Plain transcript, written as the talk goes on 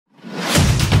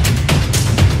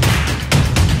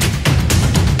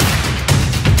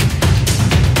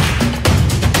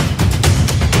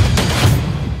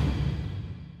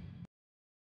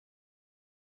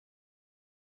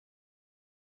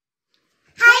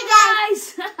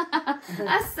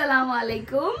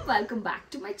Assalamualaikum. Welcome back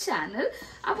to my channel.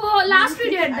 Appo last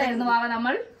video endaayirunnu vaava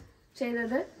nammal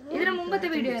cheythathu. Idinu mumbate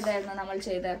video endaayirunnu nammal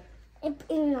cheytha.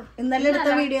 ഇന്നലെ എടുത്ത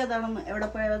video അതാണ്. എവിടെ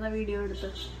പോയതാ video എടുത്ത്?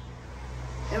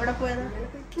 എവിടെ പോയതാ?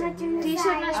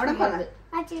 അവിടെ പോയത്.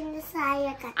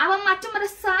 അവൻ മറ്റും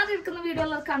സാരി എടുക്കുന്ന വീഡിയോ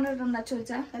എല്ലാവരും കണ്ടിട്ടുണ്ടാ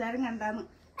ചോദിച്ചാ? എല്ലാരും കണ്ടാന്ന്.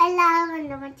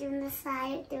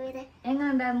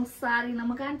 എങ്ങനെയുണ്ടായിരുന്നു സാരി?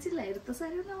 നമുക്ക് കാണിച്ചില്ല. എടുത്ത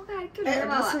സാരി നമുക്ക്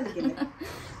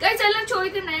എല്ലാം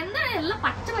ചോദിക്കണ്ടേ എന്താണ് എല്ലാം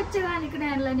പച്ച പച്ച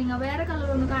കാണിക്കണല്ല, നിങ്ങൾ വേറെ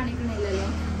കളറൊന്നും കാണിക്കണില്ലല്ലോ.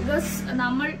 ബിക്കോസ്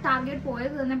നമ്മൾ ടാർഗറ്റ്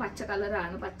പോയത് തന്നെ പച്ച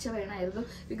കളറാണ്, പച്ച വേണമായിരുന്നു.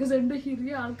 ബിക്കോസ് എന്റെ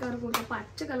ഹിറിയ ആൾക്കാർ കൊടുത്ത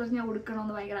പച്ച കളർ ഞാൻ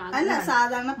ഉടുക്കണമെന്ന് ഭയങ്കര ആഗ്രഹം.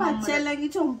 സാധാരണ പച്ച അല്ലെങ്കിൽ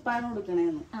ചുമപ്പാണ്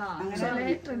ഉടുക്കണേന്ന്. ചില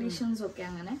ട്രഡീഷൻസ് ഒക്കെ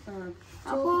അങ്ങനെ.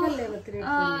 അപ്പോ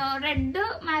റെഡ്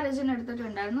മാരേജിന്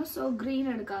എടുത്തിട്ടുണ്ടായിരുന്നു. സോ ഗ്രീൻ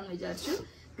എടുക്കാന്ന് വിചാരിച്ചു.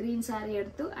 ഗ്രീൻ സാരി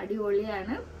എടുത്തു,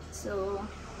 അടിപൊളിയാണ്. സോ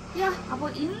യാ, അപ്പൊ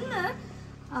ഇന്ന്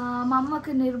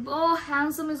മമ്മക്ക്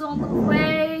handsome is on the way.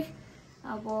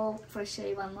 അപ്പോ ഫ്രഷ്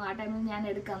ആയി വന്നു. ആ ടൈമിൽ ഞാൻ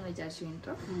എടുക്കാന്ന് വിചാരിച്ചു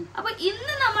ഇൻട്രോ. അപ്പൊ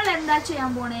ഇന്ന് നമ്മൾ എന്താ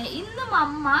ചെയ്യാൻ പോണേ? ഇന്ന്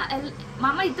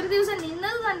മമ്മ ഇത്ര ദിവസം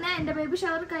നിന്നത് തന്നെ, എന്റെ ബേബി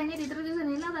ഷവർ കഴിഞ്ഞിട്ട് ഇത്ര ദിവസം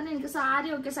നിന്നത് തന്നെ എനിക്ക് സാരി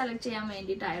ഒക്കെ സെലക്ട് ചെയ്യാൻ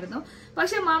വേണ്ടിട്ടായിരുന്നു.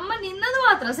 പക്ഷെ മമ്മ നിന്നത്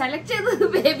മാത്രം സെലക്ട് ചെയ്തത്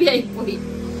ബേബി ആയിപ്പോയി.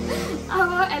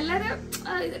 അപ്പൊ എല്ലാരും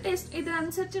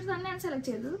ഇതനുസരിച്ചിട്ട് തന്നെയാണ് സെലക്ട്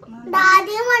ചെയ്തത്.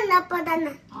 ആദ്യം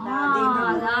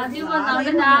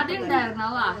ഉണ്ടായിരുന്നു.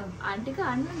 Anti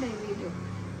കാണുന്നുണ്ടായി video.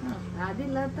 ആദ്യം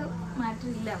ഇല്ലാത്ത മാറ്റർ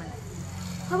ഇല്ല അവന്.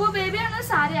 അപ്പൊ ബേബിയാണ്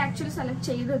സാരി ആക്ച്വലി സെലക്ട്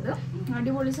ചെയ്തത്.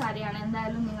 അടിപൊളി സാരിയാണ്.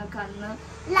 എന്തായാലും നിങ്ങൾക്ക് അന്ന്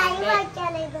ലൈവ്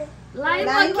ആക്കിയാണ്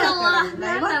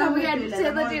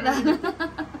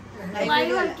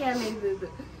ഇത്.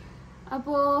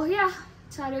 അപ്പോ യാ,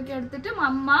 സാരിയൊക്കെ എടുത്തിട്ട്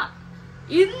മമ്മ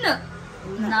ഇന്ന്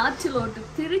നാട്ടിലോട്ട്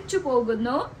തിരിച്ചു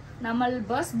പോകുന്നു. നമ്മൾ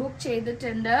ബസ് ബുക്ക്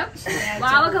ചെയ്തിട്ടുണ്ട്.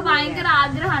 വാവക്ക് ഭയങ്കര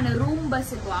ആഗ്രഹമാണ് റൂം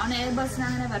ബസ്സിൽ പോവാൻ. എയർ ബസ്സിന്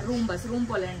അങ്ങനെ റൂം ബസ് റൂം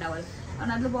പോലെ ഉണ്ടാവും.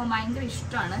 കാരണം അതിൽ പോകാൻ ഭയങ്കര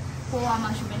ഇഷ്ടമാണ്. പോവാൻ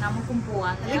മാഷുമേ നമുക്കും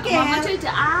പോവാൻ ചോദിച്ചു.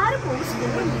 ആര് പോകും?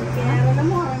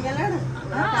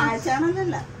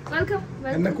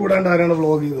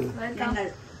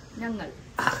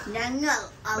 ഞങ്ങൾ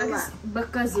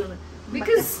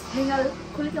ബിക്കോസ് നിങ്ങൾ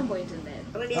കുളിക്കാൻ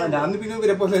പോയിട്ടുണ്ടായിരുന്നു.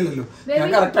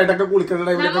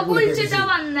 കുളിച്ചിട്ടാ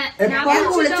വന്നേ.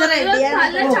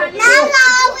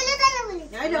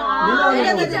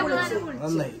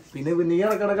 പിന്നെ നീ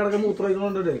ഇടക്കിടക്കിടക്ക്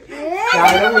മൂത്രമൊഴിക്കുന്നുണ്ട്.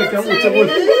 രാവിലെ കുളിക്കാൻ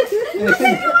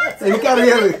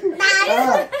എനിക്കറിയാത്.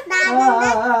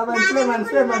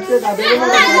 മനസ്സിലായി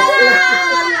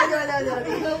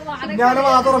ഞാൻ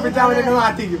മാത്രം ഉറപ്പിച്ച അവരൊക്കെ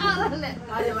മാറ്റിക്കും.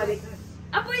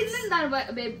 അപ്പൊ ഇന്നെന്താണ്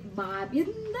ബാബി?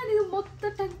 എന്താണ് ഇത്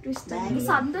മൊത്തം ടങ് ട്വിസ്റ്റ്?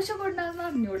 സന്തോഷം കൊണ്ടാന്ന്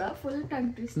അറിഞ്ഞൂടാ. Full tongue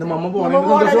twist.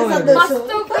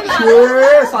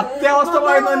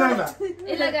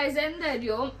 ഇല്ല ഗൈസ്,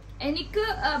 എന്തായാലും എനിക്ക്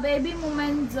ബേബി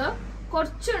മൊമെന്റ്സ്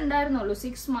കുറച്ചുണ്ടായിരുന്നുള്ളൂ.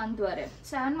 6 months വരെ.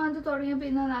 7 months തുടങ്ങിയ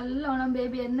പിന്നെ നല്ലോണം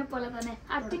ബേബി എന്നെ പോലെ തന്നെ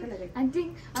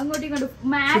അങ്ങോട്ടും ഇങ്ങോട്ടും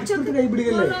മാച്ച്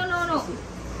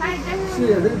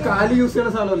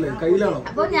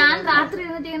അപ്പൊ ഞാൻ രാത്രി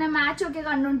ഇരുന്നിട്ട് ഇങ്ങനെ മാച്ച് ഒക്കെ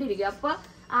കണ്ടോണ്ടിരിക്കും. അപ്പൊ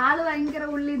ആള് ഭയങ്കര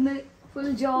ഉള്ളിന്ന് ഫുൾ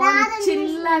ജോലി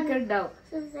ചില്ലൊക്കെ ഉണ്ടാവും.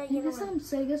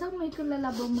 സംസാരിക്കാൻ സമ്മതിക്കില്ലല്ലോ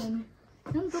അമ്മേന്.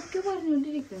 ഞാൻ എന്തൊക്കെ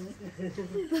പറഞ്ഞോണ്ടിരിക്കുന്നു.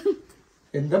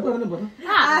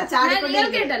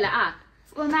 കേട്ടല്ല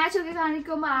മാച്ച് ഒക്കെ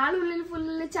കാണിക്കുമ്പോ ആളുള്ളിൽ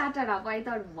ഫുള്ള് ചാറ്റാണ്. അപ്പൊ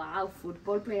ഐത്തോട്ട് വാവ്,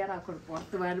 ഫുട്ബോൾ പ്ലെയർ ആക്കണം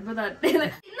പുറത്ത് വരുമ്പോ തൊട്ടേ.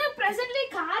 ഇന്ന് പ്രസന്റ്ലി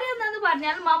കാര്യം എന്താന്ന്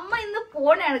പറഞ്ഞാൽ മമ്മ ഇന്ന്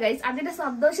പോണാണ് ഗൈസ്. അതിന്റെ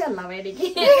സന്തോഷമല്ല എനിക്ക്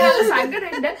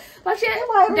സങ്കടമുണ്ട്.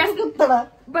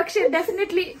 പക്ഷെ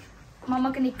ഡെഫിനറ്റ്ലി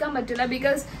മമ്മക്ക് നിക്കാൻ പറ്റില്ല.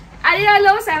 ബിക്കോസ്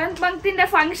അറിയാലോ 7th month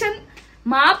ഫംഗ്ഷൻ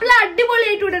മാപ്പിള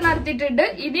അടിപൊളിയായിട്ട് ഇവിടെ നടത്തിയിട്ടുണ്ട്.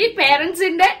 ഇനി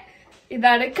പേരൻസിന്റെ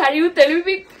ഇതാണ് കഴിവ്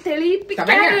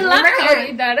തെളിയിപ്പിക്കാനുള്ള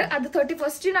ഇതാണ്. അത്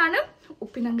 31st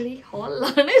ഉപ്പിനങ്കടി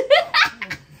ഹാളിലാണ്.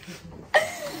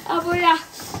 അപ്പൊ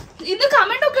ഇന്ന്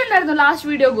കമന്റ് ഒക്കെ ഉണ്ടായിരുന്നു ലാസ്റ്റ്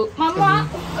വീഡിയോക്ക്. മമ്മ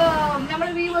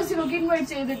നമ്മുടെ വ്യൂവേഴ്സിനൊക്കെ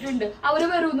ഇൻവൈറ്റ് ചെയ്തിട്ടുണ്ട്. അവര്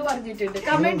വരുമെന്ന് പറഞ്ഞിട്ടുണ്ട്.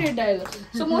 കമന്റ് ഉണ്ടായിരുന്നു.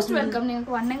 So most welcome.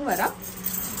 നിങ്ങൾക്ക് വണ്ണെങ്കിൽ വരാം.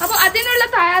 അപ്പൊ അതിനുള്ള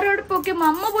തയ്യാറെടുപ്പൊക്കെ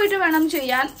മമ്മ പോയിട്ട് വേണം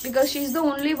ചെയ്യാൻ. Because she is the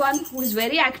only one who is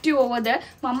very active over there.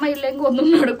 മമ്മ ഇല്ലെങ്കിൽ ഒന്നും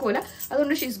നടക്കൂല.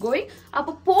 അതുകൊണ്ട് ഷീ ഈസ് ഗോയിങ്.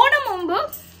 അപ്പൊ പോണ മുമ്പ്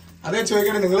അതെ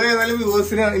ചോദിക്കട്ടെ, നിങ്ങൾ ഏതായാലും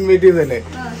വ്യൂവേഴ്സിനെ ഇൻവൈറ്റ് ചെയ്തല്ലേ?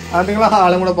 അത് നിങ്ങൾ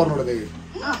ആളും കൂടെ പറഞ്ഞു കൊടുത്തേ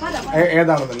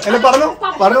ഏതാണെന്നല്ല. അല്ല പറഞ്ഞു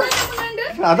പറഞ്ഞു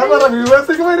അതാ പറ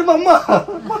വ്യൂവേഴ്സൊക്കെ വരും. അമ്മ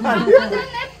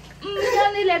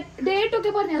ഡേറ്റ്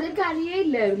ഒക്കെ പറഞ്ഞു അതെനിക്ക്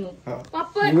അറിയില്ലായിരുന്നു.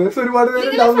 ഒരുപാട്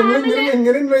പേരുണ്ടാവും. നിങ്ങൾ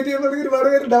എങ്ങനെ ഇൻവൈറ്റ് ചെയ്യുന്നുണ്ടെങ്കിൽ ഒരുപാട്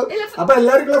പേരുണ്ടാവും. അപ്പൊ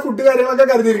എല്ലാവർക്കുള്ള ഫുഡ് കാര്യങ്ങളൊക്കെ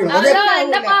കരുതിയിരിക്കണം.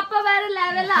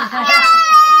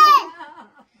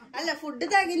 അല്ല, ഫുഡ്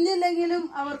തികഞ്ഞില്ലെങ്കിലും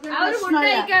അവർക്ക്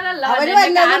അവര്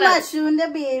വന്നത് പശുവിന്റെ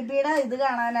ബേബിയുടെ ഇത്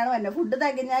കാണാനാണ് വന്നത്. ഫുഡ്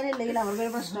തികഞ്ഞാലില്ലെങ്കിൽ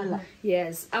അവർക്കൊരു പ്രശ്നമല്ല.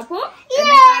 യെസ്. അപ്പൊ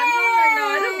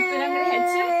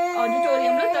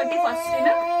ഓഡിറ്റോറിയമില് 31st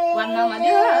വന്നാ മതി.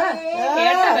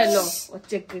 കേട്ടല്ലോ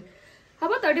ഒച്ചക്ക്.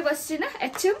 അപ്പൊ 31st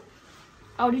HM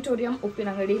ഓഡിറ്റോറിയം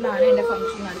ഉപ്പിനങ്ങടിയിലാണ് എന്റെ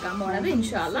ഫംഗ്ഷൻ നടക്കാൻ പോണത്.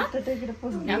 ഇൻഷാല്ലാ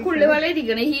ഞാൻ കുള്ളിവള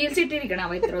ഇരിക്കണേ, ഹീൽസ് ഇട്ടിരിക്കണം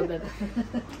അവ ഇത്ര.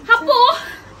 അപ്പോ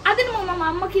അതിനു മുമ്പ്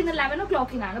അമ്മക്ക് ഇന്ന് 11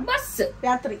 o'clock ബസ്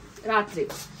രാത്രി.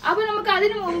 അപ്പൊ നമുക്ക്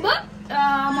അതിനു മുമ്പ്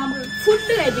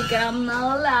ഫുഡ് കഴിപ്പിക്കണം.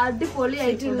 നല്ല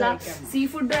അടിപൊളിയായിട്ടുള്ള സീ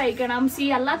ഫുഡ് കഴിക്കണം, സീ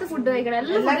അല്ലാത്ത ഫുഡ് കഴിക്കണം,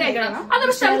 എല്ലാ ഫുഡ് കഴിക്കണം.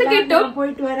 അതൊരു സ്ഥലത്ത് കിട്ടും.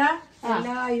 പോയിട്ട് വരാം.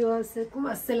 വലൈക്കും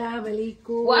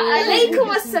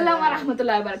അസ്സലാം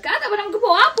വറഹ്മത്തുള്ളാഹി വബറകാതുഹു. അപ്പൊ നമുക്ക്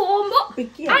പോകുമ്പോ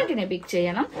ആന്റിനെ പിക്ക്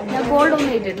ചെയ്യണം. ഞാൻ ഗോൾഡ്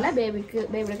ഒന്നും ഇട്ടിട്ടില്ല,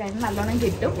 ബേബിയുടെ കയ്യിൽ നല്ലോണം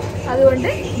കിട്ടും. അതുകൊണ്ട്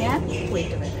ഞാൻ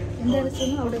പോയിട്ട് വരാം.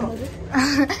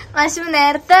 പക്ഷെ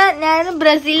നേരത്തെ ഞാൻ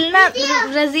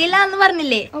ബ്രസീലാന്ന്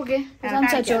പറഞ്ഞില്ലേ? ഓക്കെ,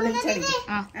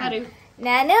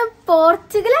 ഞാന്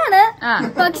പോർച്ചുഗലാണ്.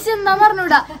 പക്ഷെ എന്താ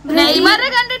പറഞ്ഞൂടാ,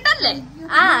 കണ്ടിട്ടല്ലേ?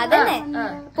 അതന്നെ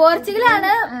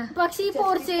പോർച്ചുഗലാണ്. പക്ഷെ ഈ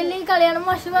പോർച്ചുഗലിൽ കളിയാണ്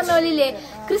മോശം പറഞ്ഞ പോലില്ലേ,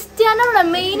 ക്രിസ്ത്യാനോ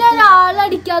മെയിൻ ആൾ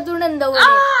അടിക്കാത്തോണ്ട് എന്താ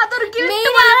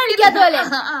മെയിൻ ആൾ അടിക്കാത്ത പോലെ.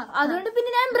 അതുകൊണ്ട് പിന്നെ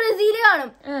ഞാൻ ബ്രസീല്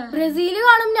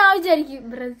കാണും. ഞാൻ വിചാരിക്കും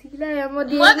ബ്രസീലായാ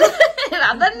മതി.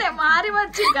 അതന്നെ മാറി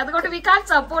മറിച്ചിരിക്കും. അതുകൊണ്ട് വി കാൻ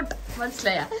സപ്പോർട്ട്.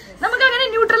 മനസ്സിലായ? നമുക്ക് അങ്ങനെ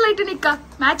ന്യൂട്രൽ ആയിട്ട് നിക്കാം,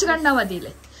 മാച്ച് കണ്ടാ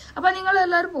മതിയില്ലേ. അപ്പൊ നിങ്ങൾ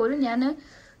എല്ലാവരും പോലും ഞാൻ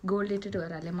ഗോൾഡ് ഇട്ടിട്ട്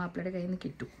വരാം, അല്ലെ മാപ്പിളയുടെ കയ്യിൽ നിന്ന്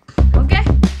കിട്ടും. ഓക്കെ,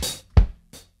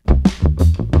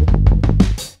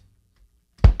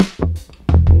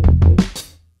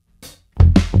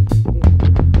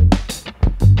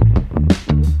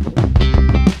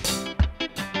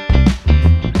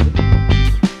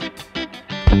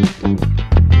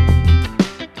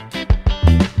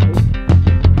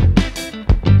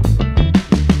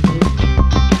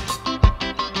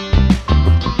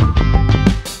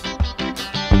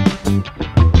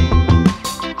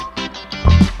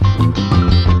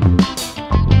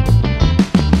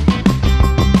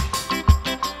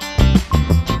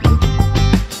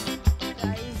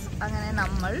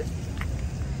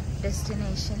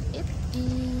 ഡെസ്റ്റിനേഷൻ എത്തി.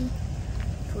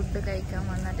 ഫുഡ് കഴിക്കാൻ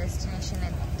വന്ന ഡെസ്റ്റിനേഷൻ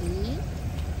എത്തി.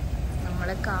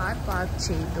 നമ്മളെ കാർ പാർക്ക്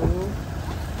ചെയ്തു.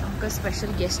 നമുക്ക്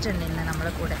സ്പെഷ്യൽ ഗസ്റ്റ് ഉണ്ട് ഇന്ന്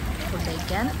നമ്മളെ കൂടെ ഫുഡ്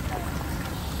കഴിക്കാൻ.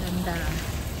 എന്താണ്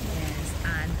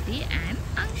ആൻറ്റി ആൻഡ്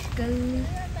അങ്കിൾ.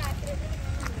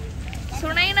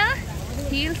 സുണൈന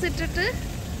ഹീൽസ് ഇട്ടിട്ട്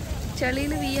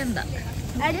ചെളിയിൽ വീയണ്ട.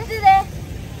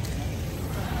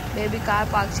 Baby car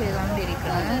park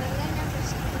ചെയ്തോണ്ടിരിക്കുന്നത്.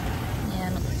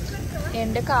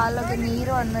 എന്റെ കാലൊക്കെ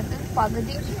നീര് വന്നിട്ട്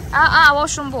പകുതി.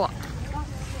 വാഷ്റൂം പോവാം.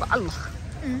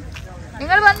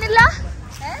 നിങ്ങൾ വന്നില്ല?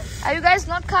 Are you guys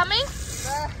not coming?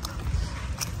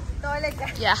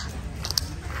 Yeah.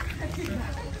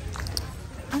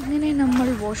 അങ്ങനെ നമ്മൾ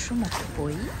വാഷ്റൂം ഒക്കെ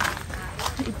പോയി.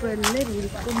 ഇപ്പൊ എല്ലാവരും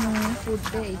ഇരിക്കുന്നു ഫുഡ്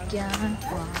കഴിക്കാൻ.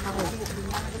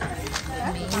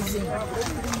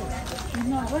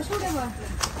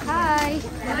 ഹായ്,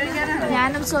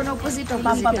 ഞാനും സോന ഓപ്പോസിറ്റ്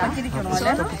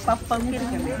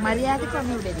മര്യാദക്കാണ്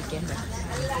ഇവിടെ ഇരിക്കേണ്ടത്.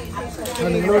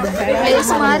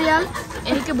 പ്ലേസ് മാറിയാൽ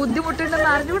എനിക്ക് ബുദ്ധിമുട്ടുണ്ടെന്ന്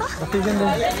അറിഞ്ഞൂടാ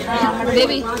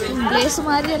ബേബി. പ്ലേസ്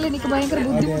മാറിയാൽ എനിക്ക് ഭയങ്കര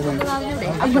ബുദ്ധിമുട്ടുണ്ടെന്ന് അറിഞ്ഞൂടെ?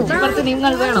 അപ്പുറത്ത്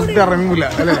നിങ്ങൾ വേണം.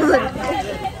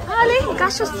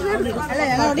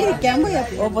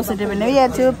 ഓപ്പോസിറ്റ് പിന്നെ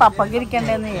വിചാരിച്ചു പപ്പക്ക്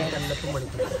ഇരിക്കണ്ടെന്ന്.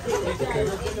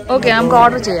 ഓക്കെ, നമുക്ക്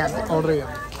ഓർഡർ ചെയ്യാം.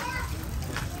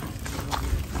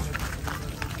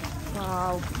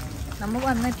 നമ്മൾ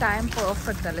വന്ന ടൈം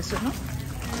പെർഫെക്റ്റ് അല്ലേ സുനു?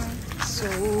 So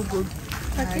good.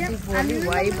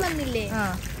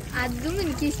 അതും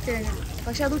എനിക്ക് ഇഷ്ടമാണ്.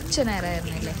 പക്ഷെ അത് ഉച്ച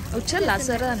നേരമായിരുന്നില്ലേ? ഉച്ചല്ല,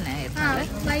 അസറ് തന്നെ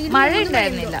ആയിരുന്നു. മഴ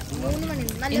ഉണ്ടായിരുന്നില്ല.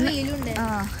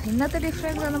 ഇന്നത്തെ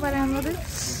ഡിഫറൻസ് എന്ന് പറയുന്നത്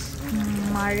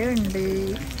മഴ ഉണ്ട്.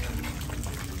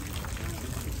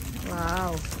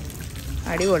 വാവ്,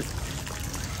 അടിപൊളി.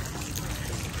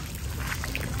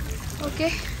 ഓക്കെ,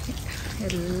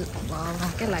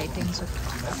 ഒക്കെ ലൈറ്റിങ്സ്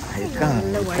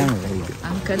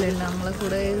അങ്കിളുണ്ട് നമ്മളെ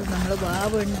കൂടെ. നമ്മള്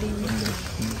ബാബുണ്ട്.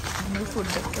 നമ്മൾ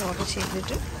ഫുഡൊക്കെ ഓർഡർ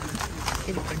ചെയ്തിട്ട്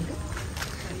ഇരിപ്പുണ്ട്.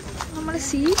 നമ്മളെ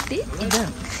സീറ്റ്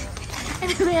ഇതാണ്.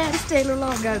 വേറെ സ്റ്റൈലുള്ള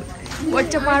ഓർഗാണ്.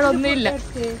 ഒച്ചപ്പാടൊന്നുമില്ല.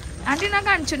 ആന്റീനെ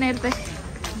കാണിച്ചു നേരത്തെ.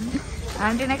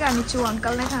 ആന്റീനെ കാണിച്ചു,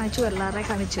 അങ്കിളിനെ കാണിച്ചു, എല്ലാവരെയും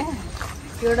കാണിച്ചു.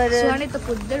 സുഹാണിത്തെ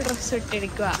പുതിയ ഡ്രസ്സ്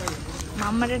ഇട്ടിരിക്കുക.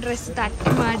 മമ്മയുടെ ഡ്രസ്സ് തട്ടി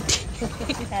മാറ്റി.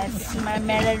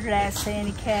 മമ്മയുടെ ഡ്രസ്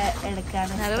എനിക്ക് എടുക്കാൻ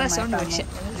നല്ല രസമുണ്ട്. പക്ഷെ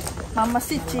മമ്മ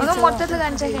സ്റ്റിച്ച് മൊത്തത്തിൽ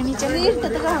കാണിച്ചാൽ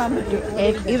ഇരുട്ടത്ത് കാണാൻ പറ്റും.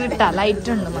 ഇരുട്ടാ, ലൈറ്റ്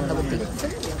ഉണ്ട് മന്ദബുദ്ധി.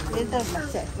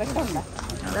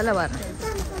 അതല്ല പറഞ്ഞു.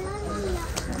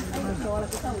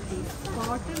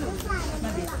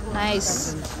 നൈസ്.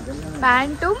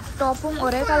 പാൻറ്റും ടോപ്പും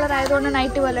ഒരേ കളർ ആയതുകൊണ്ട്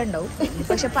നൈറ്റ് പോലെ ഉണ്ടാവും.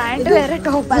 പക്ഷെ പാൻറ് വേറെ,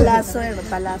 ടോപ്പ്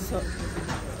പലാസോ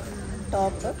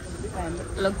ടോപ്പ്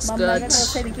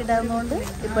എനിക്കിടാവുന്നതുകൊണ്ട്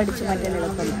ഇപ്പൊ അടിച്ചു മാറ്റാൻ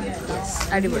എളുപ്പമില്ല.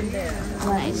 അടിപൊളി.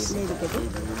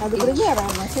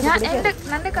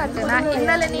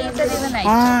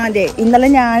 അതെ, ഇന്നലെ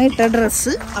ഞാൻ ഇട്ട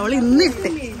ഡ്രസ്സ് അവൾ ഇന്ന് ഇട്ട്.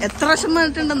 എത്ര വർഷം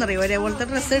വന്നിട്ടുണ്ടെന്നറിയോ? ഒരേപോലത്തെ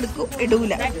ഡ്രസ്സ് എടുക്കും,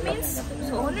 ഇടൂല.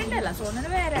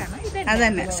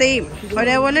 അതന്നെ സെയിം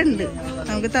ഒരേപോലെ ഉണ്ട്.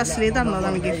 നമുക്ക് തസ്ലി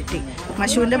തന്നതാണ് ഗിഫ്റ്റ്.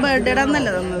 മഷുവിന്റെ ബർത്ത്ഡേ ആണെന്നല്ല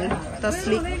തന്നത്.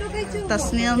 തസ്ലി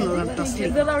തന്നതാണ്. തസ്ലി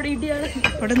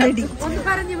ഇവിടെ നെടി.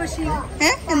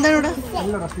 എന്താണ് ഇവിടെ?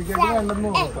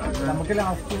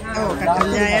 ഓ കട്ടൻ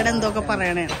ചായയുടെ എന്തൊക്കെ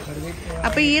പറയണേ.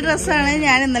 അപ്പൊ ഈ ഡ്രസ്സാണ്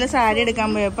ഞാൻ ഇന്നലെ സാരി എടുക്കാൻ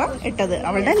പോയപ്പോ ഇട്ടത്.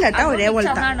 അവളുടെ അല്ല കേട്ടോ,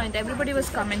 ഒരേപോലത്തെ.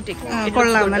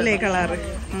 കൊള്ളാമല്ലേ കളറ്?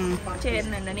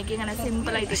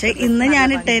 പക്ഷെ ഇന്ന് ഞാൻ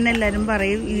ഇട്ടതിന് എല്ലാരും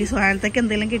പറയും ഈ സുഹാനത്തേക്ക്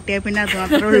എന്തെങ്കിലും കിട്ടിയാ പിന്നെ അത്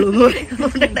മാത്രമേ ഉള്ളൂ എന്ന്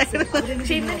പറയുന്നത്.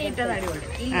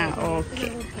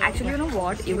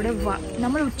 ഇവിടെ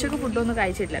നമ്മൾ ഉച്ചക്ക് ഫുഡൊന്നും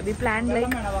കഴിച്ചിട്ടില്ല. വി പ്ലാൻ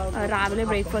ലൈക്ക് രാവിലെ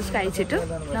ബ്രേക്ക്ഫാസ്റ്റ് കഴിച്ചിട്ട്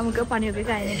നമുക്ക് പണിയൊക്കെ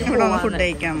കഴിഞ്ഞിട്ട് ഫുഡ്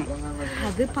കഴിക്കാം.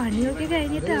 അത് പണിയൊക്കെ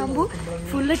കഴിഞ്ഞിട്ടാകുമ്പോ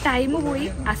ഫുള്ള് ടൈം പോയി,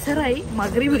 അസറായി,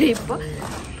 മഗ്രിബ് പോയി ഇപ്പൊ.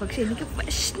 പക്ഷെ എനിക്ക്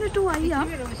വിശന്നിട്ട് വയ്യ.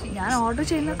 ഞാൻ ഓർഡർ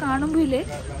ചെയ്യുന്ന കാണുമ്പോഴേ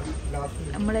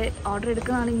നമ്മളെ ഓർഡർ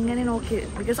എടുക്കുന്ന ആൾ ഇങ്ങനെ നോക്കി,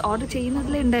 ബിക്കോസ് ഓർഡർ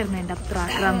ചെയ്യുന്നതിലേ ഉണ്ടായിരുന്നു എന്റെ അത്ര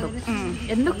ആക്രാന്തം.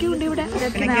 എന്തൊക്കെയുണ്ട് ഇവിടെ അല്ല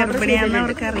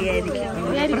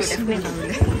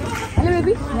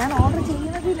ബേബി, ഞാൻ ഓർഡർ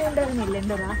ചെയ്യുന്നതിലേ ഉണ്ടായിരുന്നില്ല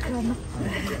എന്റെ ആക്രാന്തം.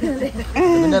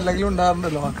 നല്ല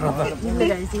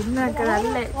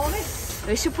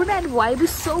വിശപ്പുണ്ട്. And vibe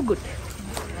is so good.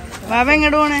 ബാബ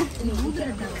എങ്ങോട്ട് പോണേ?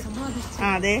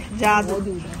 അതെ ജാദു,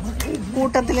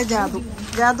 കൂട്ടത്തിലെ ജാദു.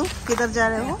 ജാദു കിതർ ജാ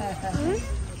രഹേ ഹോ?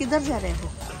 കിതർ ജാ രഹേ ഹോ?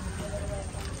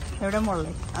 എവിടെ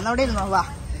മുള്ളേ? അന്നവിടെ ഇരുന്നോ? വാ.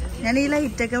 ഞാൻ ഈ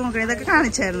ലൈറ്റൊക്കെ നോക്കണേ. ഇതൊക്കെ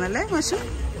കാണിച്ചായിരുന്നല്ലേ മഷു?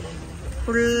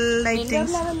 Full lighting.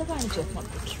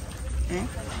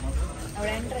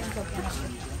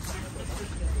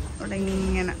 അവിടെ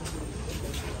ഇങ്ങനെ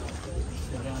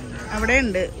അവിടെ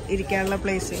ഉണ്ട് ഇരിക്കാനുള്ള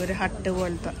പ്ലേസ്, ഒരു ഹട്ട്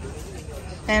പോലത്തെ.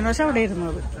 കഴിഞ്ഞ വർഷം അവിടെ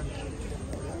ഇരുന്നത്.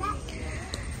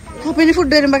 അപ്പൊ ഇനി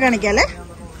ഫുഡ് വരുമ്പോ കാണിക്കാല്ലേ?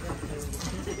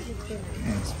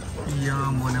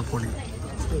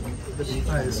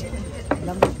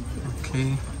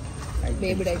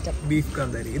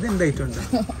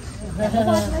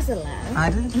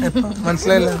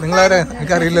 മനസ്സിലായില്ല. നിങ്ങളാരാ?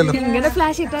 എനിക്ക് അറിയില്ലല്ലോ.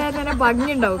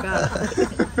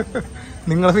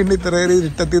 നിങ്ങളെ പിന്നെ ഇത്ര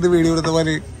ഇരുട്ടത്തിയത് വീഡിയോ എടുത്ത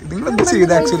പോലെ നിങ്ങൾ എന്ത്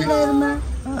ചെയ്ത്? ആക്ച്വലി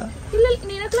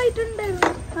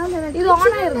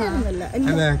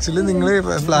ആക്ച്വലി നിങ്ങള്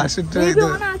ഫ്ലാഷ് ഇട്ട്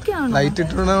ലൈറ്റ്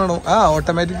ഇട്ടിട്ടുണ്ടോ?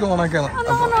 Automatic on ആക്കിയാണ്.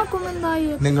 അപ്പൊ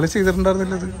നിങ്ങൾ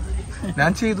ചെയ്തിട്ടുണ്ടായിരുന്നില്ലത്,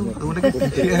 ഞാൻ ചെയ്തു. അതുകൊണ്ട്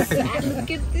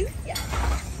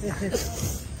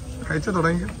കഴിച്ച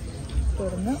തുടങ്ങി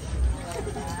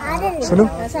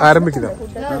ആരംഭിക്കുക.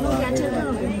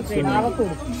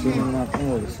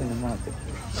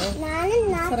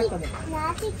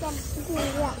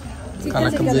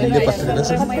 കണക്കും വലിയ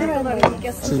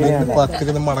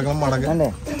പത്തിരി മടങ്ങണം മടങ്ങാൻ.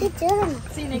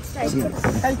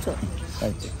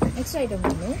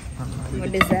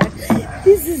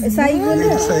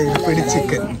 പിടി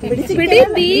ചിക്കൻ,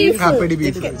 പിടി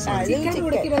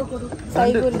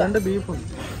ബീഫ്.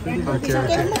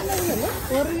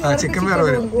 ചിക്കൻ വേറെ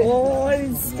വരും.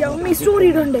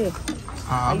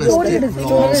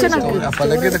 അപ്പൊ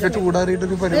അല്ലെങ്കിൽ ഇതൊക്കെ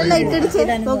ചൂടാറിയിട്ടൊരു പരിപാടി.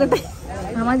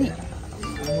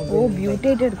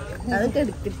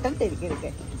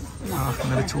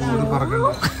 ചൂട് പറക്കണ്ട.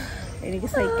 എനിക്ക്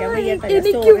സഹിക്കാൻ വയ്യ.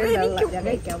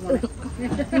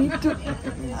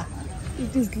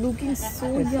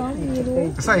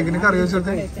 സൈക്കിന് കറി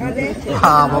വെച്ചിട്ട്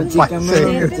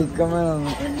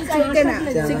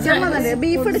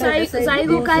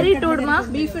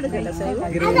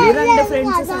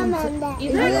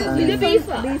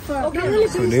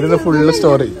സുനീറിന്റെ ഫുള്ള്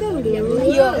സ്റ്റോറി.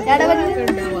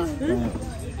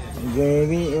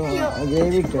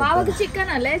 ചിക്കൻ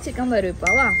അല്ലേ? ചിക്കൻ വരും ഇപ്പൊ.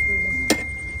 വാ.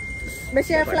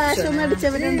 പക്ഷെ ഫ്ലാഷ് ഒന്നും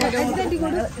അടിച്ചവരുണ്ട്.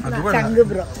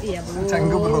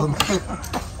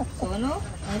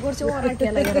 കുറച്ച്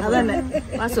ഓറാക്കിയാലോ?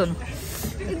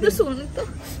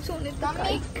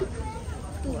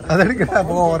 അതെടുക്കട്ടെ.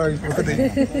 അപ്പൊ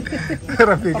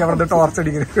ഓറഫിക്ക് ടോർച്ച്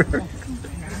അടിക്കുന്നത്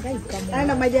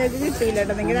മര്യാദ കിട്ടിയില്ല.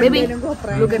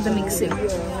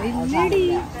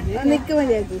 നിക്ക്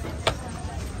മര്യാദ.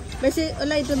 പക്ഷെ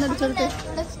ലൈറ്റ് ഒന്ന് അടിച്ചോട്ടെ.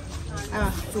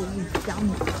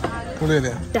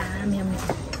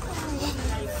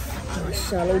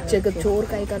 ഉച്ചക്ക് ചോറ്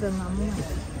കഴിക്കാതെ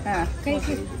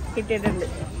കിട്ടിയിട്ടുണ്ട്.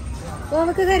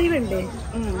 നമുക്ക് കറി വേണ്ടേ?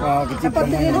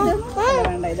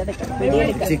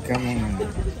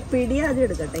 പിടി ആദ്യം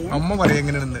എടുക്കട്ടെ. അമ്മ പറയാ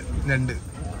എങ്ങനെയാണെന്ന്. രണ്ട്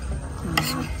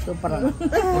സൂപ്പറാണ്.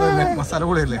 മസാല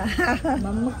കൂടെയല്ലേ?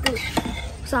 നമുക്ക്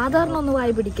സാധാരണ ഒന്നും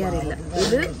വായി പിടിക്കാറില്ല.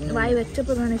 ഇത് വായി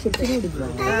വെച്ചപ്പോ ശരിക്കും പിടിക്കും.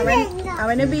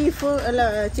 അവന് ബീഫ് അല്ല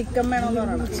ചിക്കൻ വേണമെന്ന്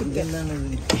പറയണം. ചിക്കൻ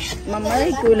മമ്മ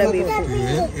കഴിക്കൂല ബീഫ്.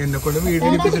 എന്നെ കൊണ്ട്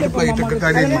വീട്ടിൽ പ്ലേറ്റ് ഒക്കെ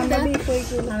കാര്യം.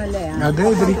 അത്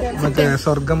മറ്റേ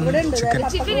സ്വർഗം ചിക്കൻ.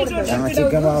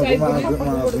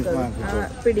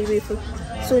 പിടി ബീഫ്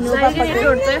സുനു പപ്പക്ക്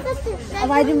കൊടുത്ത്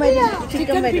വരും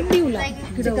ചിക്കൻ വരും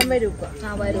ചിക്കൻ വരും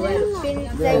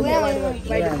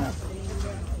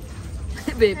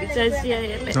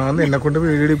എന്നെ കൊണ്ട്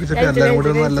വീഡിയോ എടുപ്പിച്ചിട്ട് എല്ലാരും കൂടെ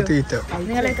നല്ല തീറ്റ.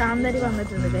 നിങ്ങളെ കാന്താരി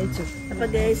വന്നിട്ടുണ്ട് കഴിച്ചു. അപ്പൊ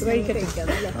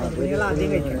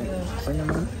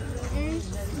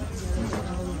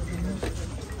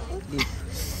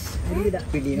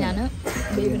ഞാന്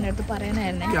ബേബിന്റെ അടുത്ത്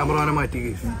പറയാനായിരുന്നേ ക്യാമറ മാറ്റി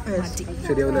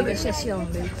ശരിയാവില്ല.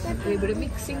 ശശിയാവുണ്ട് ബേബിയുടെ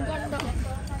മിക്സിംഗ് കണ്ടോ.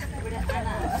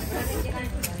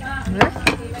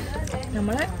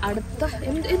 നമ്മളെ അടുത്ത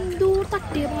എന്തോ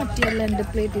തട്ടിയ മാറ്റിയല്ല എന്റെ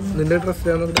പ്ലേറ്റിൽ നിന്റെ ഡ്രസ്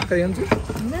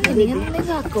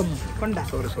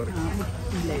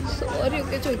സോറി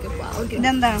ഒക്കെ ചോദിക്കപ്പോ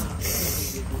ഇതെന്താ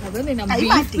അത്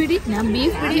ഞാൻ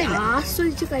ബീഫ് പിടി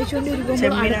ആസ്വദിച്ച്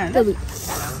കഴിച്ചോണ്ടിരിക്കുമ്പോൾ അടുത്തത്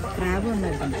ക്രാബ്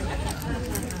വന്നിട്ടുണ്ട്.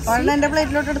 എന്റെ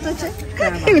പ്ലേറ്റിലോട്ട് എടുത്ത് വെച്ച്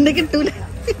പിന്നെ കിട്ടൂല.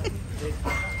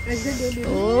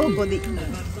 ഓ പൊതി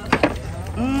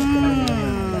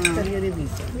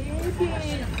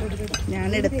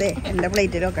ഞാനെടുത്തേ എന്റെ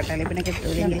പ്ലേറ്റിൽ വെക്കട്ടെ പിന്നെ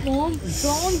കിട്ടൂലെങ്കിൽ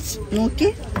നോക്കി.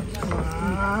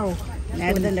 ഞാൻ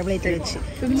എടുത്ത് എന്റെ പ്ലേറ്റിൽ വെച്ച്.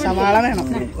 സവാള വേണം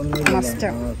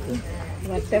മസ്റ്റാണ്.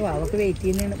 അവക്ക് വെയിറ്റ്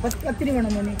ചെയ്യുന്നതാണ്. പത്തിരി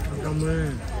വേണം മോനെ.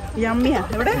 യമ്മിയാ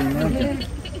ഇവിടെ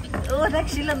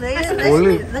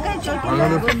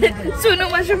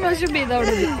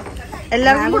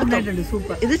എല്ലാവർക്കും കൊടുത്തിട്ടുണ്ട്.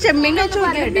 സൂപ്പർ. ഇത് ചെമ്മീൻ കഴിച്ചു.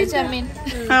 ചെമ്മീൻ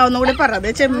ഒന്നുകൂടി പറ.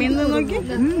 അതെ ചെമ്മീൻ നോക്കി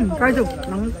കഴിച്ചു.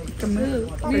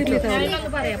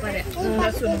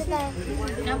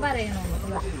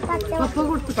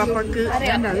 പപ്പക്ക്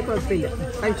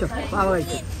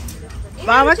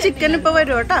വാവ ചിക്കൻ ഇപ്പൊ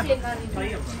വരും കേട്ടാ.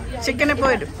 ചിക്കൻ ഇപ്പൊ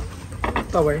വരും.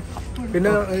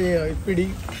 പിന്നെ പിടി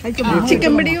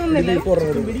ചിക്കൻ പിടി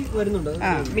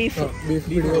ബീഫ്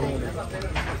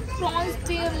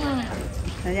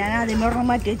ഞാൻ ആദ്യമേ ഒരെണ്ണം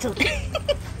മാറ്റി വെച്ചത്.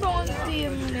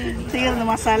 തീർന്നു.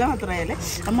 മസാല മാത്രമല്ലേ.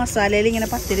 ആ മസാലയിൽ ഇങ്ങനെ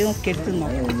പത്തിരി നോക്കിയിട്ട് തിന്നോ.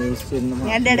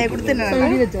 ഞാൻ എൻ്റെ ഇടയിൽ കൂടി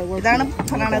തിന്നണം. ഇതാണ്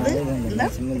പറയണത്.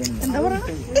 എന്താ പറയുക?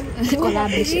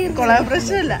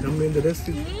 കൊളാബറേഷൻ അല്ല,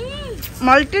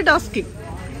 മൾട്ടി ടാസ്കിങ്.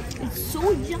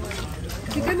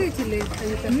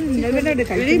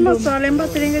 ഈ മസാലയും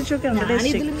പത്തിരിയും കഴിച്ചൊക്കെയാണ്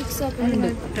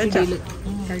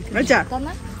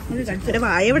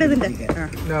വായ ഇവിടെ ഇതിന്റെ.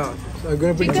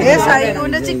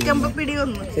 സൈഗുന്റെ ചിക്കൻ പിടി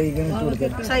വന്നു.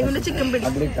 സൈഗുന്റെ ചിക്കൻ പിടി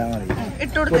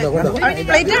ഇട്ട് കൊടുത്ത്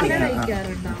പ്ലേറ്റ്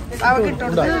അവക്ക് ഇട്ട്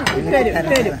കൊടുത്ത്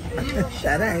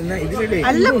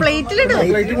അല്ല പ്ലേറ്റിലിടും.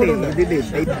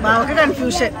 അവക്ക്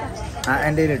കൺഫ്യൂഷൻ.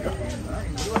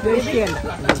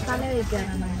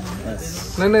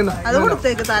 അത്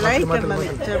കൊടുത്തേക്ക്. തല കഴിക്കണ്ടത്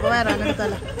ചിലപ്പോ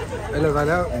വരാനെടുത്തല.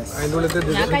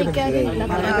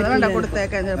 അത് വേണ്ട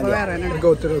കൊടുത്തേക്കാൻ. ചിലപ്പോ വരാനെടുക്കും.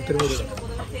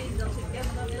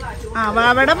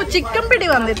 വാവയുടെ ചിക്കൻ പിടി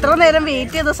വന്നു. ഇത്ര നേരം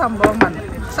വെയിറ്റ് ചെയ്ത സംഭവം വന്നു.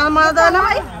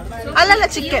 സമാധാനമായി. അല്ലല്ല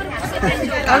ചിക്കൻ.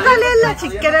 അതല്ല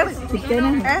ചിക്കനാണ്.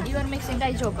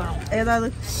 ഏതാത്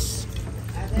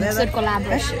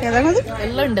ഏതാണത്?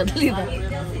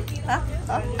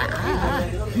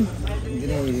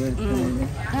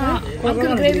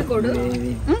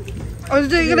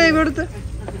 ഗ്രേവി കൊടുത്ത്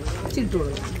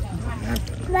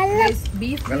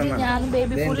ഞാൻ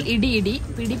ബേബി ഫുൾ ഇടി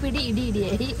പിടി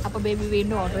ഇടിയായി. അപ്പൊ ബേബി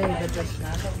വീണ്ടും ഓർഡർ ചെയ്തിട്ട്.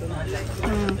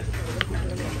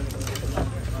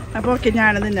 അപ്പൊ ഓക്കെ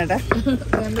ഞാന് തിന്നട്ടെ.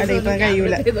 അതെ ഇപ്പൊ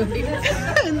കഴിയൂല.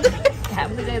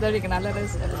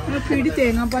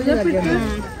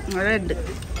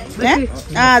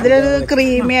 അതിലൊരു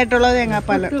ക്രീമി ആയിട്ടുള്ള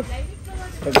തേങ്ങാപ്പാല.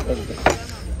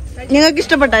 നിങ്ങൾക്ക്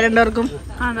ഇഷ്ടപ്പെട്ട രണ്ടുപേർക്കും?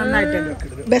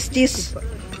 ബെസ്റ്റീസ്.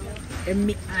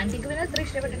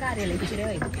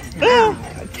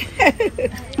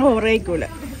 ഓവറായിക്കൂല.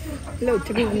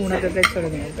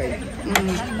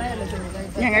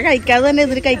 ഞങ്ങൾ കഴിക്കാതെ തന്നെ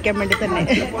ഇതിൽ കഴിക്കാൻ വേണ്ടി തന്നെ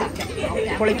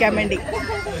പൊളിക്കാൻ വേണ്ടി.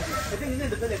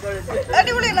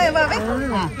 അടിപൊളിയാണോ ബാബേ?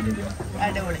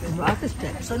 അടിപൊളി.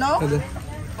 സുനോ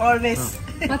ഓൾവേസ്.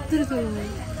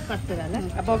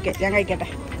 അപ്പൊ ഓക്കെ ഞാൻ കഴിക്കട്ടെ.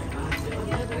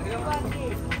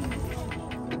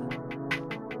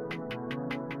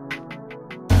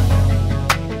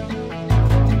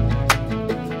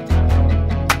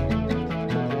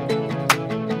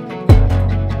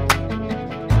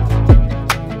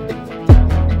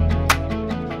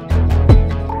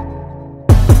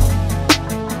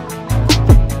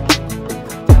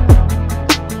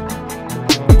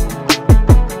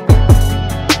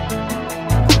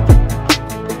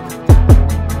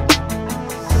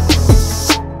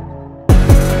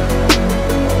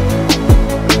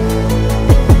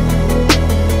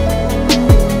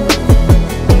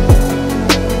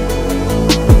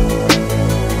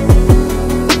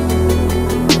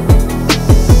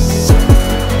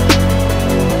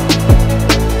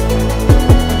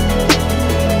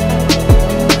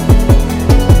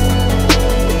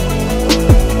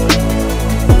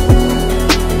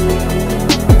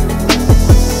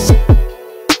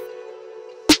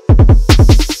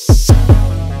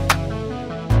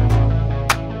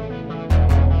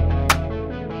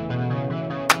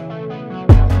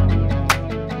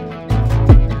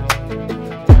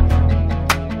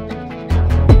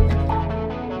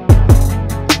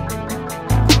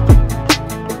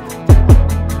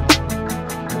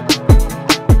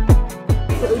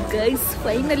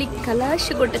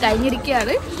 കലാശ് കൊണ്ട്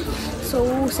കഴിഞ്ഞിരിക്കുകയാണ്. സോ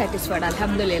സാറ്റിസ്ഫൈഡ്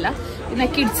അൽഹംദുലില്ലാ. പിന്നെ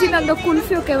കിഡ്സിന് എന്തോ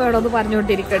കുൽഫിയൊക്കെ വേണമെന്ന്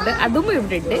പറഞ്ഞുകൊണ്ടിരിക്കുന്നുണ്ട്. അതും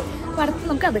ഇവിടെ ഉണ്ട്. പുറത്ത്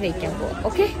നമുക്ക് അത് കഴിക്കാൻ പോവാം.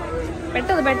 ഓക്കെ,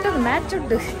 പെട്ടെന്ന് മാച്ച്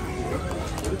ഉണ്ട്.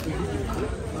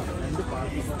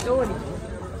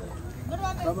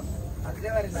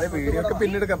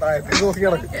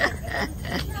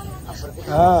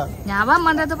 ഞാൻ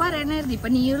അമ്മൻ്റെ പറയണായിരുന്നു. ഇപ്പൊ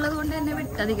നീ ഉള്ളത് കൊണ്ട് എന്നെ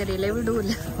വിട്ടധികരില്ലേ,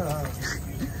 വിടൂല.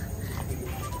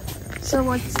 So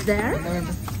what's there?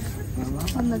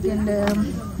 എന്തൊക്കെയുണ്ട്?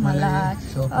 മല,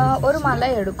 ഒരു മല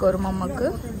എടുക്കും ഒരു മമ്മക്ക്.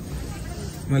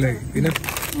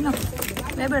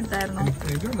 ബേബി എടുത്തായിരുന്നു?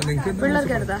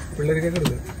 പിള്ളേർക്ക് എടുത്താ?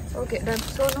 ഓക്കെ.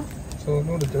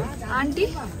 ആന്റി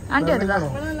എടുത്താ?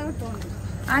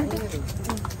 ആന്റി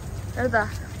എടുത്താ?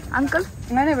 Uncle?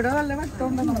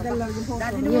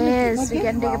 Yes, we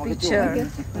can take A picture.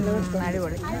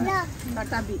 അടിപൊളി.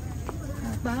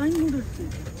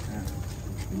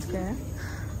 ഓക്കെ.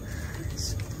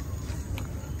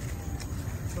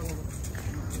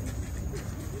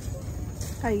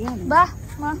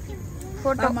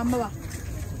 ഫോട്ടോ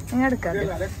എടുക്കാം.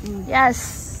 യെസ്,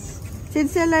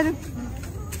 ചിരിച്ചെല്ലാരും.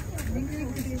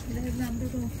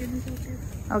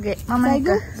 ഓക്കെ.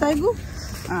 സൈഗു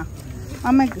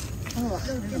അമ്മക്ക്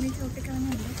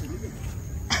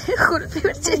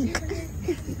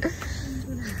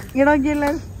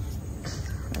ഇടോക്കിയെല്ലാരും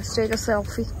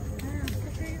സെൽഫി.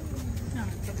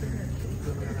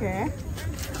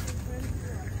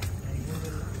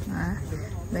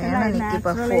 വേണം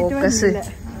എനിക്കിപ്പോ ഫോക്കസ്.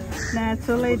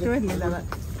 നാച്ചുറൽ ആയിട്ട് വരുന്നില്ല.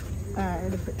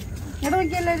 എടുത്ത്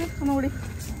ഇടോക്കിയെല്ലാരും ഒന്നുകൂടി.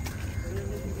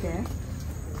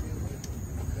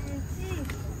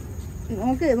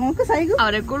 നോക്ക് സൈഗു.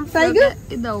 അവരെ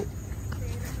ഇതാവും.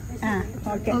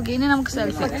 ഓക്കെ, ഇനി നമുക്ക്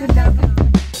സെൽഫി.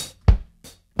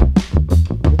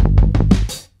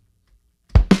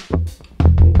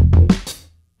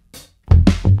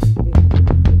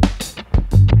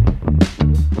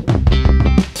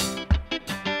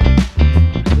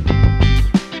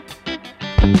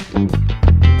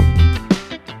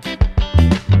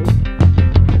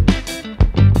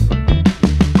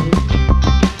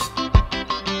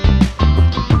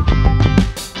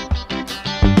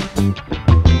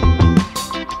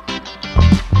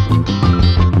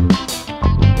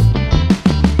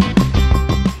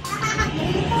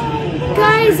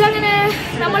 അങ്ങനെ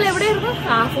നമ്മൾ എവിടെയായിരുന്നു?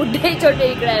 ഫുഡ്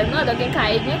കഴിച്ചോണ്ടിരിക്കണായിരുന്നു. അതൊക്കെ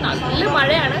കഴിഞ്ഞ് നല്ല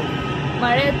മഴയാണ്.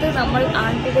 മഴയത്ത് നമ്മൾ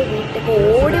ആന്റിയുടെ വീട്ടിലേക്ക്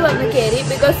ഓടി വന്ന് കയറി.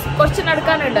 ബിക്കോസ് കുറച്ച്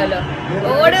നടക്കാനുണ്ടല്ലോ.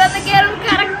 ഓടി വന്ന് കയറും.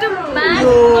 കറക്റ്റ്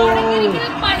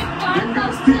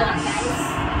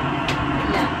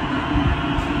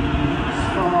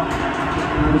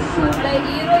നമ്മളെ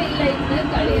ഹീറോ ഇല്ല ഇന്ന്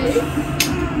കളിയിൽ.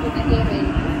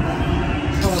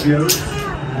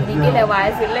 എനിക്കില്ല,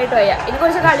 വയസ്സില്ലായിട്ട് വയ്യ. ഇനി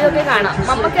കുറച്ച് കളിയൊക്കെ കാണാം.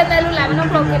 നമുക്ക് എന്തായാലും 11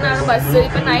 o'clock ബസ്.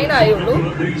 ഇപ്പൊ 9 ആയുള്ളൂ.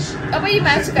 അപ്പൊ ഈ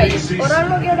മാച്ച് കഴിയും.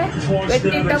 ഒരാളൊക്കെ ഇവിടെ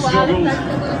വെട്ടിയിട്ട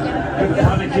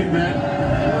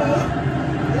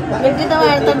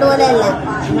വാഴത്തണ്ട് പോലെയല്ല,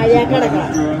 മഴയൊക്കെ കിടക്കണം.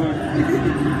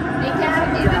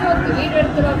 വീഡിയോ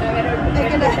എടുത്ത് നോക്കാം.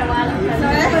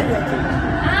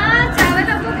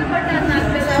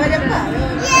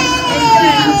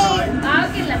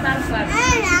 ആക്കില്ല തണുപ്പാണ്.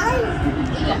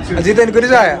 അജിത്ത്, എനിക്കൊരു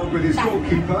ചായ.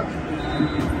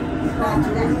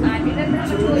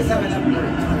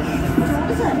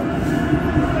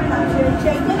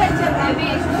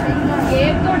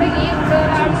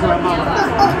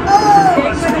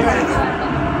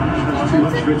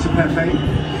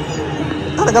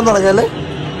 നടക്കാൻ തുടങ്ങിയല്ലേ?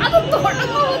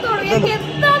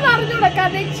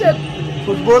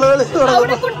 ഫുട്ബോൾ കളി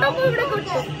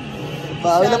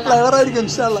ഭാവിയിലെ പ്ലെയർ ആയിരിക്കും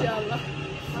ഇൻഷാല്ലാ.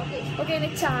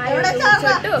 ചായ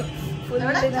കുടിച്ചിട്ട്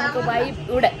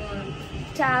ഇവിടെ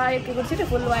ചായയൊക്കെ കുടിച്ചിട്ട്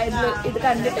ഫുൾ വൈബ് ഇത്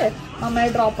കണ്ടിട്ട് മമ്മയെ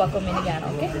ഡ്രോപ്പ് ആക്കും എനിക്കാണ്.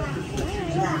 ഓക്കെ,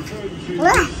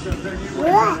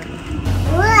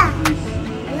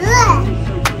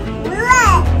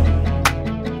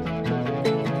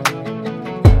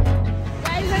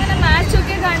 അങ്ങനെ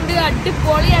മാച്ചൊക്കെ കണ്ട്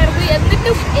അടിപൊളിയായിരുന്നു.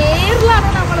 എന്നിട്ടും എയറിലാണ്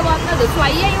നമ്മൾ വന്നത്.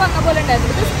 ഫ്ലൈ ആയി വന്ന പോലെ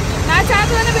ഉണ്ടായിരുന്നു. മാച്ച്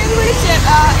ആദ്യം തന്നെ വേണ്ടി വിളിച്ച്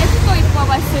എത്തോ ഇപ്പൊ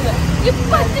ബസ്സിൽ.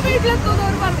 ഇപ്പൊ 5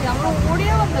 മിനിറ്റിലെത്തുന്നവർ പറഞ്ഞു. നമ്മൾ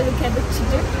ഓടിയാ വന്നത്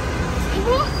കിതച്ചിട്ട്.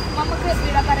 ഇപ്പൊ നമുക്ക്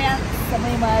ഇവിടെ പറയാൻ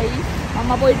സമയമായി.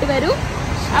 മമ്മ പോയിട്ട് വരും.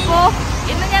 അപ്പോ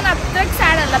ഇന്ന് ഞാൻ അത്ര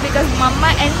സാഡ് അല്ല. ബിക്കോസ് മമ്മ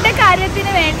എന്റെ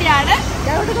കാര്യത്തിന് വേണ്ടിയാണ്.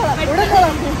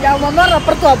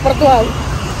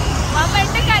 മമ്മ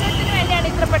എന്റെ കാര്യത്തിന് വേണ്ടിയാണ്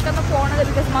ഇത്ര പെട്ടെന്ന് പോണത്.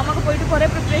 ബിക്കോസ് മമ്മക്ക് പോയിട്ട് കുറെ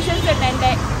പ്രിപ്പറേഷൻസ് ഉണ്ട്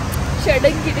എന്റെ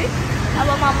ഷെഡ്യൂളിൽ.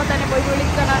 അപ്പോൾ മമ്മ തന്നെ പോയിട്ട്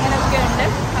വിളിക്കണം, അങ്ങനെയൊക്കെ ഉണ്ട്.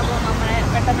 അപ്പോൾ നമ്മളെ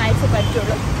പെട്ടെന്ന് അയച്ചേ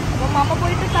പറ്റുള്ളൂ. അപ്പോൾ മമ്മ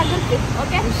പോയിട്ട് തകർത്ത്.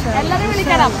 ഓക്കെ, എല്ലാവരും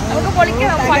വിളിക്കണം, നമുക്ക്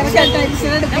പൊളിക്കണം ഫംഗ്ഷൻ.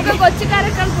 നമുക്ക്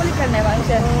കൊച്ചുകാരെക്കാൾ പൊളിക്കണ്ടേ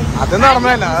ഫംഗ്ഷൻ?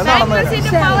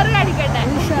 പവർ കാണിക്കണ്ടേ?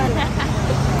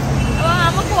 അപ്പോൾ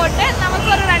നമുക്ക് പോട്ടെ,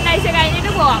 നമുക്കൊരു 2 ആഴ്ച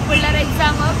കഴിഞ്ഞിട്ട് പോവാം. പിള്ളേർ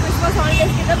എക്സാം ക്രിസ്മസ്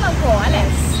ഹോളിഡേസ് കിട്ടും, നമുക്ക് പോവാം അല്ലേ?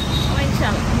 അപ്പോൾ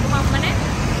ഇൻഷാല്ലാ നമുക്ക് അമ്മനെ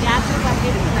യാത്ര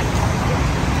പറഞ്ഞിരുന്നുണ്ട്.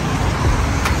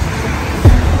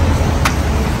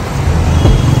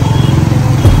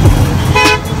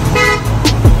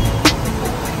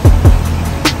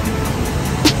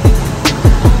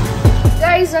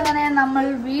 അങ്ങനെ നമ്മൾ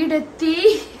വീടെത്തി.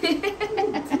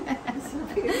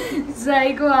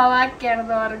 സൈക്കോ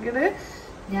ആവാക്കിയാണെന്ന് പറഞ്ഞത്.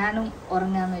 ഞാനും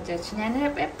ഉറങ്ങാന്ന് വിചാരിച്ചു. ഞാൻ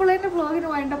എപ്പോഴും എൻ്റെ വ്ളോഗിന്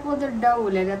വൈൻഡപ്പ് ഒന്നും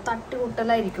ഉണ്ടാവൂല,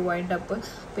 തട്ടുകൂട്ടലായിരിക്കും വൈൻഡപ്പ്.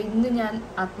 അപ്പം ഇന്ന് ഞാൻ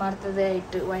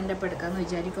ആത്മാർത്ഥതയായിട്ട് വൈൻഡപ്പ് എടുക്കാമെന്ന്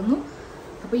വിചാരിക്കുന്നു.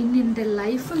 അപ്പം ഇന്ന് എൻ്റെ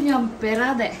ലൈഫിൽ ഞാൻ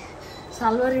പെരാതെ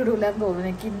സൽവാർ ഇടൂലെന്ന് തോന്നുന്നു.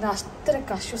 എനിക്ക് ഇന്ന്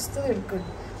അത്രയ്ക്ക് അസ്വസ്ഥത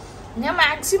എടുക്കുന്നുണ്ട്. ഞാൻ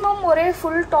മാക്സിമം ഒരേ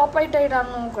ഫുൾ ടോപ്പായിട്ടാണ്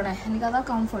നോക്കണേ, എനിക്കതാ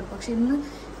കംഫർട്ട്. പക്ഷെ ഇന്ന്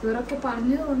ഇവരൊക്കെ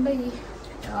പറഞ്ഞതുകൊണ്ട് ഈ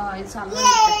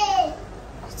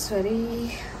ഇറ്റ്സ് വെരി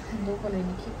എന്തോ പോലെ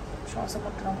എനിക്ക് ശ്വാസം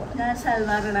മുട്ടണ പോലെ. ഞാൻ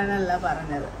സൽവാർ ഇടാനല്ല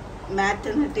പറഞ്ഞത്,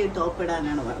 മാറ്റർനിറ്റി ടോപ്പ്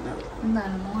ഇടാനാണ് പറഞ്ഞത്.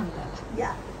 എന്താണ് മോഹൻലാൽ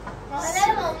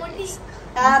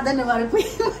അതന്നെ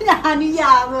കുഴപ്പമില്ല,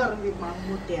 ഞാൻ പറഞ്ഞു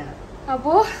മമ്മൂട്ടിയാണ്.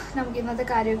 അപ്പോ നമുക്ക് ഇന്നത്തെ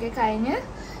കാര്യമൊക്കെ കഴിഞ്ഞ്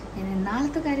ഇനി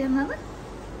നാളത്തെ കാര്യം എന്താണ്,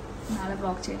 നാളെ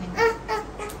ബ്ലോഗ് ചെയ്യണം.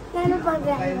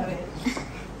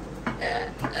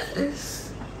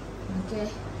 Okay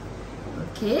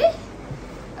okay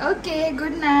okay,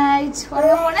 good night.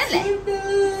 ഉറങ്ങാൻ പോണല്ലേ?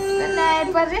 ഗുഡ്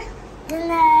നൈറ്റ് പറഞ്ഞേ.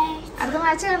 അടുത്ത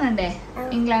മാച്ച് കാണണ്ടേ,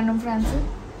 ഇംഗ്ലണ്ടും ഫ്രാൻസ്?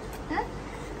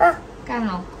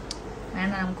 കാണണോ?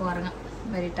 വേണ്ട, നമുക്ക് ഉറങ്ങാം.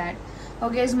 Very tired.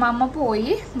 ഓക്കെ, മമ്മ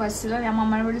പോയി ബസ്സിൽ. ഞാൻ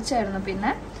മമ്മനെ വിളിച്ചായിരുന്നു.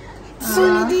 പിന്നെ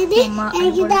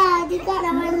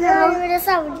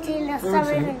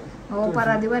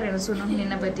പരാതി പറയണം സുനു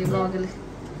നിന്നെ പറ്റി വ്ളോഗിൽ.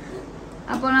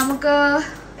 അപ്പൊ നമുക്ക്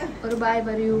ഒരു ബൈ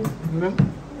പറയൂ,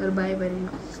 ഒരു ബൈ പറയൂ.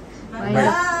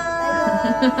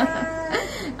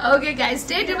 Okay guys,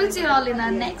 stay tuned. We'll see you all in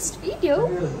our next video.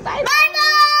 Bye bye.